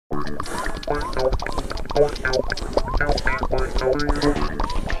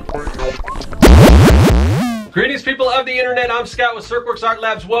Greetings, people of the internet. I'm Scott with Serkworks Art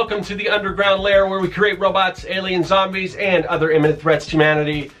Labs. Welcome to the underground lair where we create robots, aliens, zombies, and other imminent threats to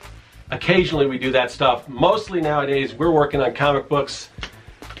humanity. Occasionally we do that stuff. Mostly nowadays we're working on comic books,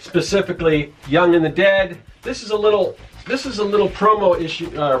 specifically Young and the Dead. This is a little promo issue,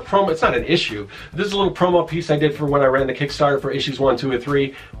 it's not an issue. This is a little promo piece I did for when I ran the Kickstarter for issues 1, 2, or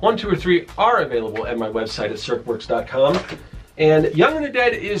 3. 1, 2, or 3 are available at my website at serkworks.com. And Young and the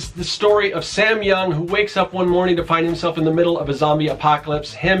Dead is the story of Sam Young, who wakes up one morning to find himself in the middle of a zombie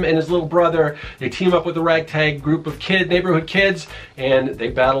apocalypse. Him and his little brother, they team up with a ragtag group of neighborhood kids, and they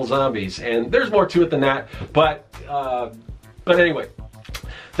battle zombies. And there's more to it than that, but anyway.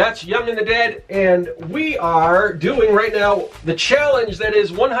 That's Young and the Dead, and we are doing right now the challenge that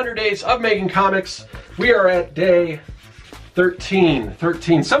is 100 days of making comics. We are at day 13.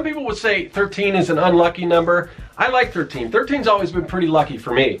 Some people would say 13 is an unlucky number. I like 13. 13's always been pretty lucky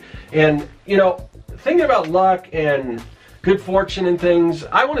for me. And, you know, thinking about luck and good fortune and things,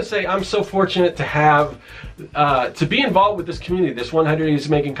 I want to say I'm so fortunate to have, to be involved with this community, this 100 Days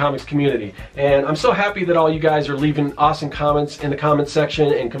of Making Comics community. And I'm so happy that all you guys are leaving awesome comments in the comments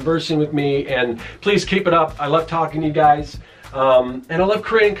section and conversing with me. And please keep it up. I love talking to you guys. And I love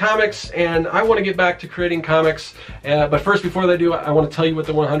creating comics, and I want to get back to creating comics. But first, before I do, I want to tell you what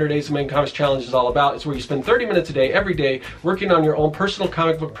the 100 Days of Making Comics Challenge is all about. It's where you spend 30 minutes a day, every day, working on your own personal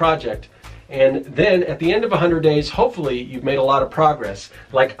comic book project. And then at the end of 100 days, hopefully you've made a lot of progress.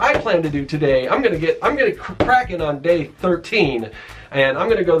 Like I plan to do today. I'm gonna crack in on day 13, and I'm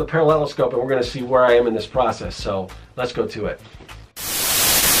gonna go to the paralleloscope, and we're gonna see where I am in this process. So let's go to it.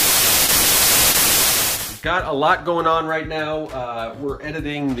 Got a lot going on right now. We're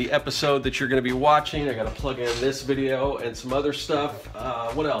editing the episode that you're going to be watching. I got to plug in this video and some other stuff.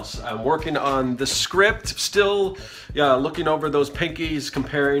 What else? I'm working on the script. Still looking over those pinkies,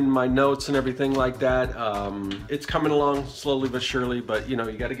 comparing my notes and everything like that. It's coming along slowly but surely, but you know,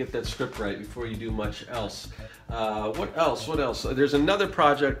 you got to get that script right before you do much else. What else? There's another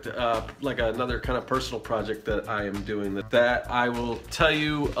project, like another kind of personal project that I am doing that I will tell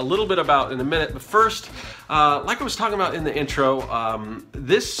you a little bit about in a minute. But first, like I was talking about in the intro,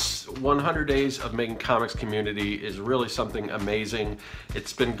 this 100 Days of Making Comics community is really something amazing.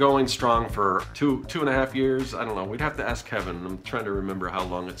 It's been going strong for two and a half years. I don't know. We'd have to ask Kevin. I'm trying to remember how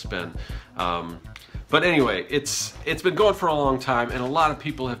long it's been. But anyway, it's been going for a long time, and a lot of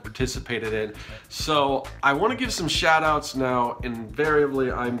people have participated in. So I want to give some shout outs now.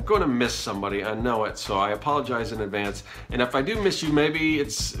 Invariably, I'm going to miss somebody. I know it, so I apologize in advance. And if I do miss you, maybe it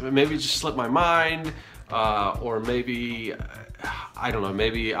just slipped my mind, or maybe I don't know.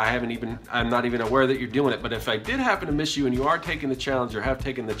 Maybe I'm not even aware that you're doing it. But if I did happen to miss you, and you are taking the challenge or have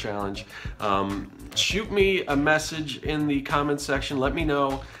taken the challenge, shoot me a message in the comment section. Let me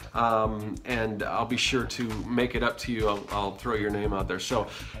know. And I'll be sure to make it up to you. I'll throw your name out there. So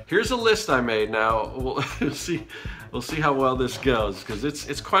here's a list I made. Now we'll see how well this goes, because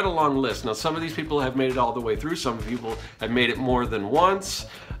it's quite a long list. Now some of these people have made it all the way through. Some people have made it more than once.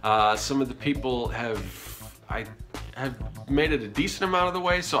 Some of the people have made it a decent amount of the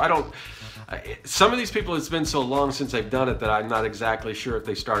way. So some of these people, it's been so long since they've done it that I'm not exactly sure if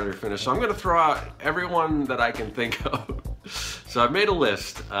they started or finished. So I'm going to throw out everyone that I can think of. So I've made a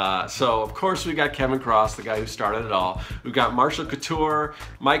list. So of course we got Kevin Cross, the guy who started it all. We've got Marshall Couture,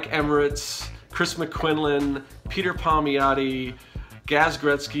 Mike Emirates, Chris McQuinlan, Peter Palmiotti, Gaz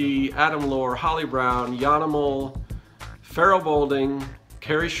Gretzky, Adam Lohr, Holly Brown, Yanimal, Farrell Bolding,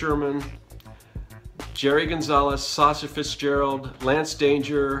 Carrie Sherman, Jerry Gonzalez, Sasha Fitzgerald, Lance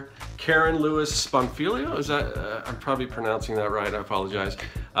Danger, Karen Lewis Sponfilio, is that, I'm probably pronouncing that right, I apologize.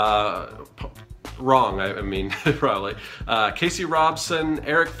 Wrong, I mean, probably. Casey Robson,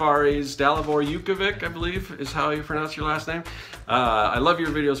 Eric Fares, Dalibor Jukovic, I believe is how you pronounce your last name. I love your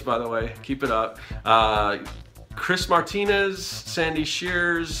videos, by the way, keep it up. Chris Martinez, Sandy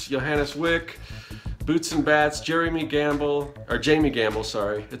Shears, Johannes Wick, Boots and Bats, Jamie Gamble,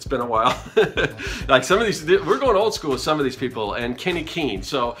 sorry, it's been a while. Like some of these, we're going old school with some of these people, and Kenny Keene.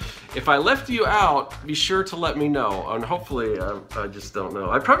 So if I left you out, be sure to let me know, and hopefully, I just don't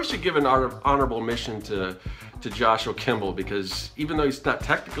know. I probably should give an honorable mention to Joshua Kimball, because even though he's not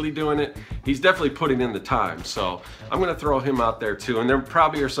technically doing it, he's definitely putting in the time. So I'm gonna throw him out there too, and there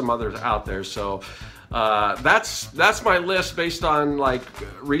probably are some others out there. So that's my list based on like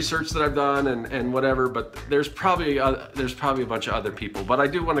research that I've done and whatever, but there's probably a bunch of other people, but I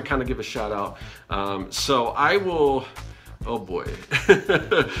do want to kind of give a shout out. So I will, oh boy,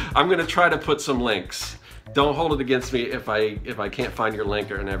 I'm gonna try to put some links don't hold it against me if I can't find your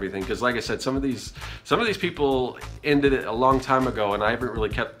link and everything, because like I said, some of these people ended it a long time ago, and I haven't really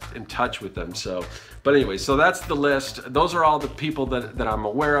kept in touch with them. So, but anyway, so that's the list. Those are all the people that I'm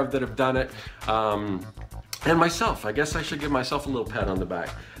aware of that have done it, and myself. I guess I should give myself a little pat on the back.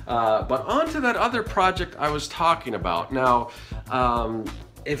 But on to that other project I was talking about. Now,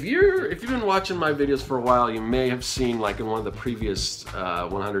 if you've been watching my videos for a while, you may have seen, like in one of the previous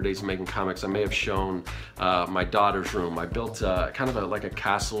 100 Days of Making Comics, I may have shown my daughter's room. I built kind of like a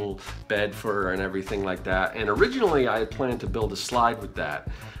castle bed for her and everything like that. And originally I had planned to build a slide with that.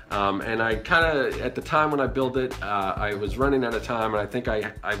 And I kind of, at the time when I built it, I was running out of time, and I think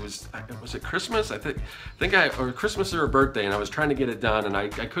was it Christmas? Or Christmas or her birthday, and I was trying to get it done, and I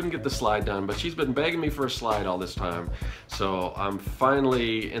couldn't get the slide done, but she's been begging me for a slide all this time. So I'm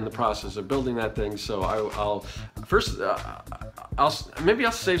finally in the process of building that thing. So maybe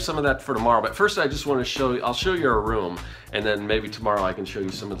I'll save some of that for tomorrow, but first I just want to I'll show you a room, and then maybe tomorrow I can show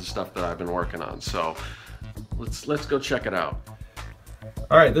you some of the stuff that I've been working on. So let's go check it out.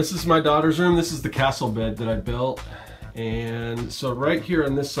 All right, this is my daughter's room. This is the castle bed that I built. And so right here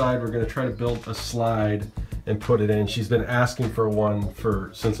on this side, we're gonna try to build a slide and put it in. She's been asking for one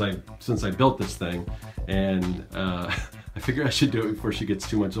since I built this thing. And I figure I should do it before she gets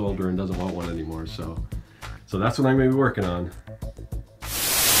too much older and doesn't want one anymore. So that's what I'm gonna be working on.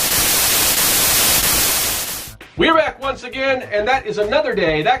 We're back once again, and that is another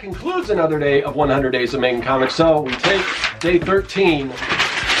day. That concludes another day of 100 Days of Making Comics. So we take day 13.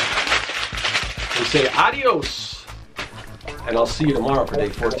 We say adios, and I'll see you tomorrow for day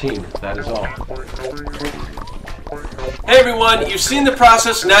 14. That is all. Hey everyone, you've seen the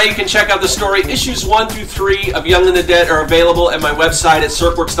process. Now you can check out the story. Issues 1 through 3 of Young and the Dead are available at my website at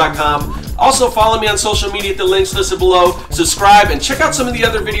serkworks.com. Also follow me on social media at the links listed below. Subscribe and check out some of the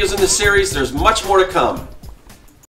other videos in the series. There's much more to come.